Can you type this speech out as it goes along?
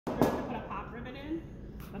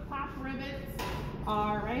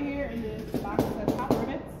are right here in this box that says pop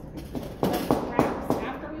rivets. The scraps,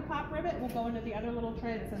 after we pop rivet, will go into the other little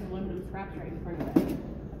tray that says aluminum scraps right in front of it.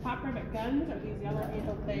 The pop rivet guns are these yellow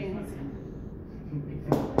handled things.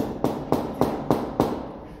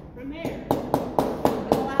 From there,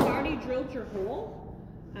 you'll have already drilled your hole.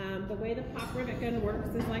 The way the pop rivet gun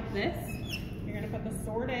works is like this. You're going to put the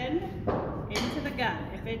sword end into the gun.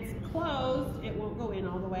 If it's closed, it won't go in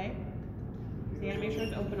all the way. So you got to make sure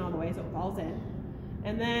it's open all the way so it falls in.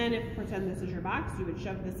 And then, if pretend this is your box, you would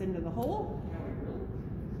shove this into the hole.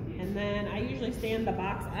 And then I usually stand the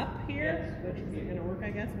box up here, which isn't going to work, I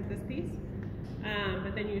guess, with this piece.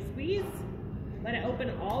 But then you squeeze, let it open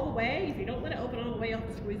all the way. If you don't let it open all the way, you'll have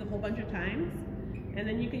to squeeze a whole bunch of times. And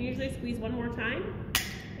then you can usually squeeze one more time,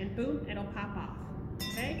 and boom, it'll pop off.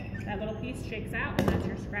 Okay? That little piece shakes out, and that's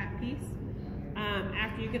your scrap piece.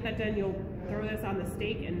 After you get that done, you'll throw this on the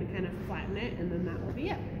stake and kind of flatten it, and then that will be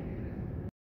it.